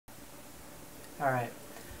Alright,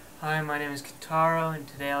 hi, my name is Kentaro, and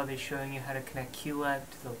today I'll be showing you how to connect QLab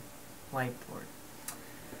to the whiteboard.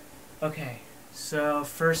 Okay, so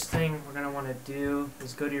first thing we're going to want to do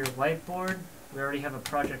is go to your whiteboard. We already have a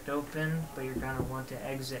project open, but you're going to want to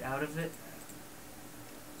exit out of it.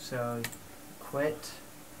 So quit,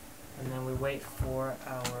 and then we wait for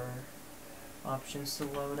our options to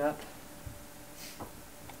load up.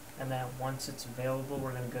 And then once it's available,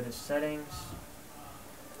 we're going to go to settings.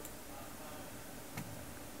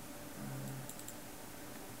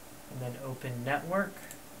 And then open network.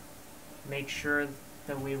 Make sure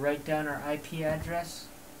that we write down our IP address.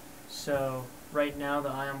 So right now the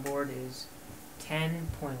ION board is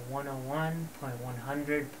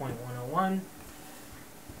 10.101.100.101, and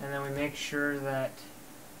then we make sure that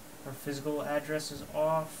our physical address is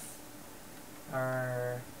off.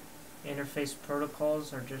 Our interface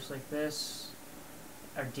protocols are just like this.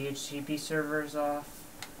 Our DHCP server is off.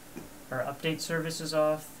 Our update service is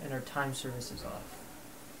off, and our time service is off.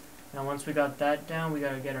 Now once we got that down, we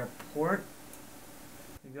got to get our port.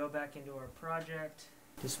 We go back into our project,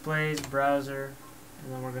 displays, browser,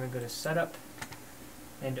 and then we're going to go to setup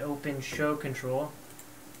and open show control.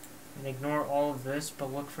 And ignore all of this,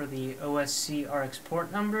 but look for the OSC RX port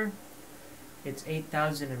number. It's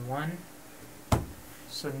 8001.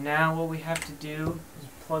 So now what we have to do is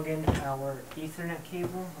plug in our Ethernet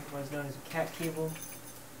cable, otherwise known as a CAT cable.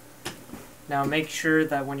 Now make sure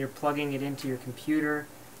that when you're plugging it into your computer,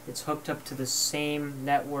 it's hooked up to the same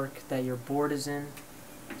network that your board is in.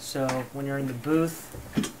 So when you're in the booth,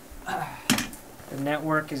 the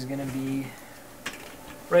network is going to be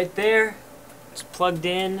right there. It's plugged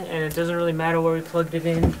in, and it doesn't really matter where we plugged it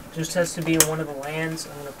in. It just has to be one of the LANs.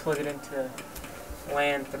 I'm going to plug it into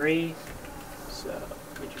LAN 3. So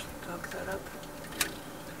let me just hook that up.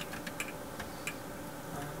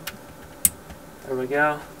 There we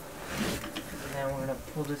go. And then we're going to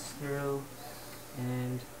pull this through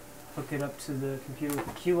and hook it up to the computer with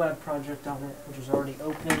the QLab project on it, which is already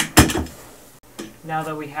open. Now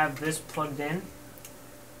that we have this plugged in,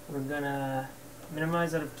 we're going to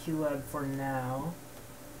minimize out of QLab for now,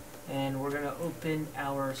 and we're going to open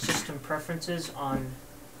our system preferences on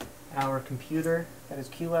our computer that has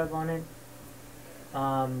QLab on it.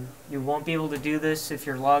 You won't be able to do this if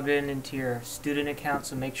you're logged in into your student account,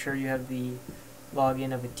 so make sure you have the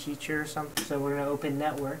login of a teacher or something. So we're going to open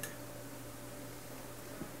network,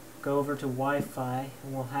 go over to Wi-Fi,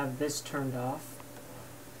 and we'll have this turned off,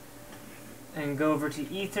 and go over to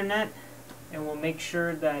Ethernet, and we'll make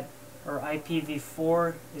sure that our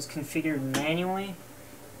IPv4 is configured manually,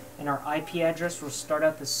 and our IP address will start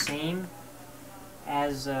out the same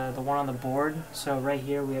as the one on the board. So right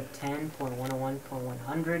here we have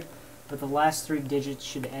 10.101.100, but the last 3 digits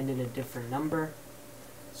should end in a different number.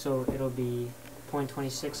 So it'll be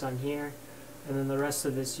 0.26 on here, and then the rest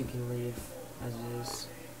of this you can leave as is.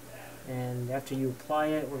 And after you apply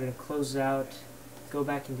it, we're going to close out, go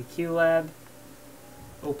back into QLab,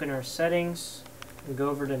 open our settings, and go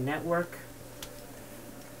over to network,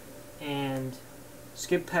 and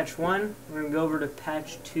skip patch 1. We're going to go over to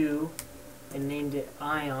patch 2 and named it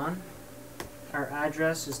ION. Our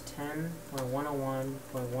address is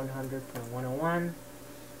 10.101.100.101,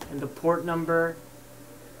 and the port number,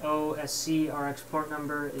 OSC RX port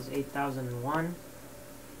number, is 8001.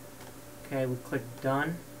 Okay, we click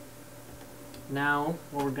done. Now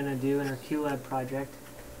what we're going to do in our QLab project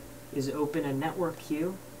is open a network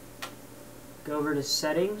queue, go over to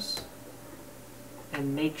settings,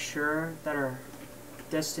 and make sure that our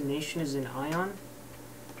destination is in ION,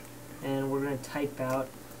 and we're going to type out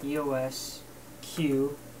EOS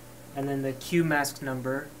Q, and then the Q mask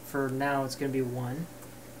number, for now it's going to be 1,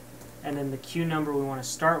 and then the Q number we want to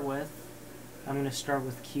start with, I'm going to start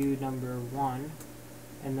with Q number 1,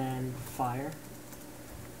 and then fire.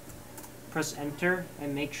 Press enter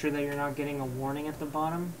and make sure that you're not getting a warning at the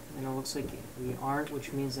bottom, and it looks like we aren't,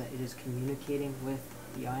 which means that it is communicating with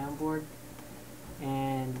the ION board.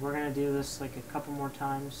 And we're going to do this like a couple more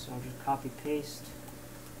times, so I'll just copy paste,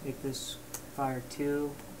 make this fire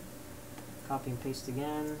 2, copy and paste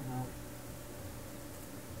again.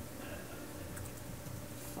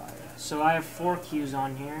 Fire. So I have 4 queues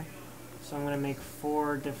on here, so I'm going to make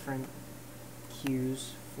 4 different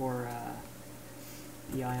queues for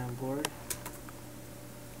the ION board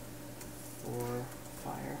for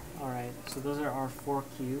fire. Alright, so those are our 4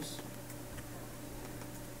 queues.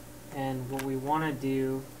 And what we want to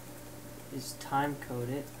do is time code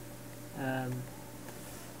it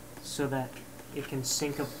so that it can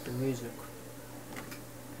sync up the music.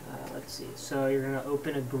 Let's see, so you're going to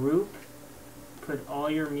open a group, put all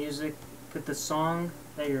your music, put the song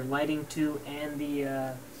that you're lighting to and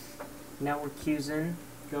the network cues in,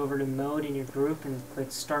 go over to mode in your group and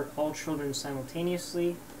click start all children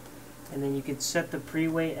simultaneously, and then you could set the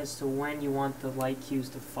pre-wait as to when you want the light cues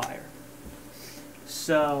to fire.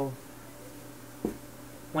 So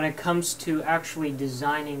when it comes to actually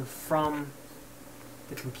designing from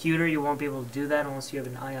the computer, you won't be able to do that unless you have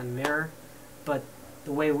an ion mirror, but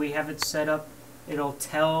the way we have it set up, it'll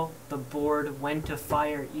tell the board when to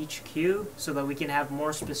fire each cue so that we can have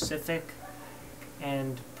more specific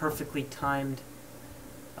and perfectly timed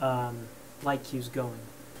light cues going.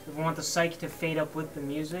 We want the psych to fade up with the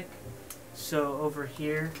music, so over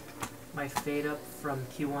here my fade up from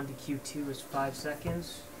Q1 to Q2 is 5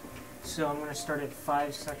 seconds. So I'm going to start at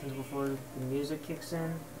 5 seconds before the music kicks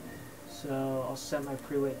in. So I'll set my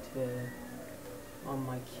pre-wait to on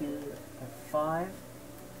my cue at 5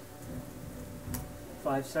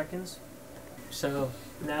 seconds. So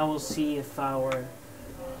now we'll see if our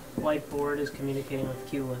light board is communicating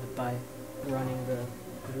with QLab by running the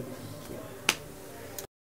group.